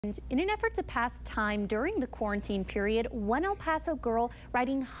In an effort to pass time during the quarantine period, one El Paso girl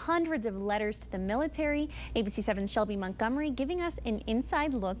writing hundreds of letters to the military. ABC7's Shelby Montgomery giving us an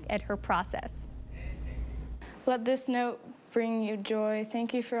inside look at her process. Let this note bring you joy.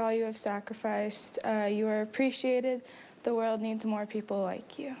 Thank you for all you have sacrificed. You are appreciated. The world needs more people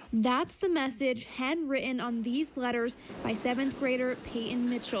like you. That's the message handwritten on these letters by 7th grader Peyton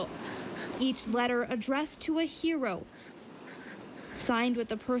Mitchell. Each letter addressed to a hero, signed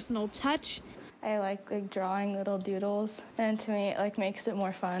with a personal touch. I like drawing little doodles, and to me it makes it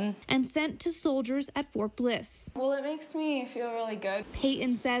more fun. And sent to soldiers at Fort Bliss. Well, it makes me feel really good.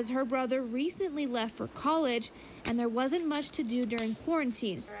 Peyton says her brother recently left for college and there wasn't much to do during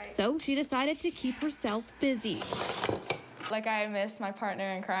quarantine, so she decided to keep herself busy. I miss my partner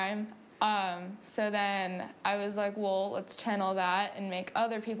in crime. So then I was like, well, let's channel that and make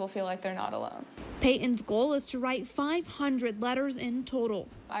other people feel like they're not alone. Peyton's goal is to write 500 letters in total.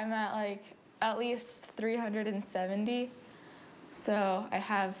 I'm at least 370, so I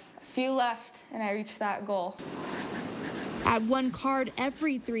have a few left and I reached that goal. Add one card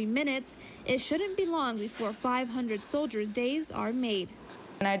every 3 minutes. It shouldn't be long before 500 soldiers' days are made.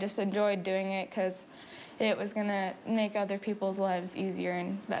 And I just enjoyed doing it because it was going to make other people's lives easier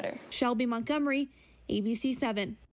and better. Shelby Montgomery, ABC7.